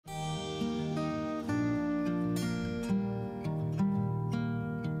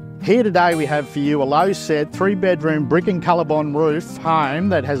Here today we have for you a low-set, 3-bedroom brick and colour-bond roof home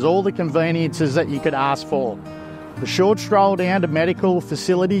that has all the conveniences that you could ask for. A short stroll down to medical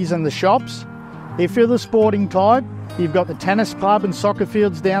facilities and the shops. If you're the sporting type, you've got the tennis club and soccer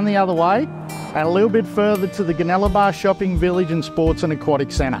fields down the other way, and a little bit further to the Goonellabah shopping village and sports and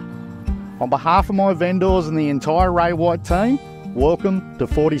aquatic centre. On behalf of my vendors and the entire Ray White team, welcome to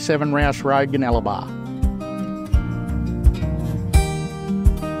 47 Rous Road, Goonellabah.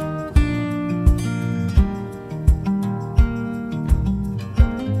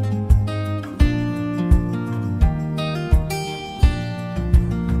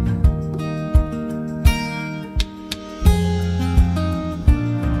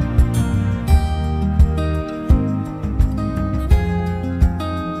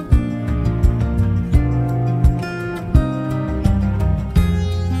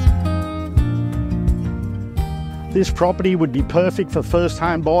 This property would be perfect for first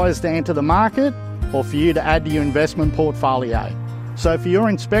home buyers to enter the market or for you to add to your investment portfolio. So for your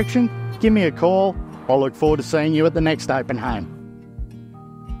inspection, give me a call. I'll look forward to seeing you at the next open home.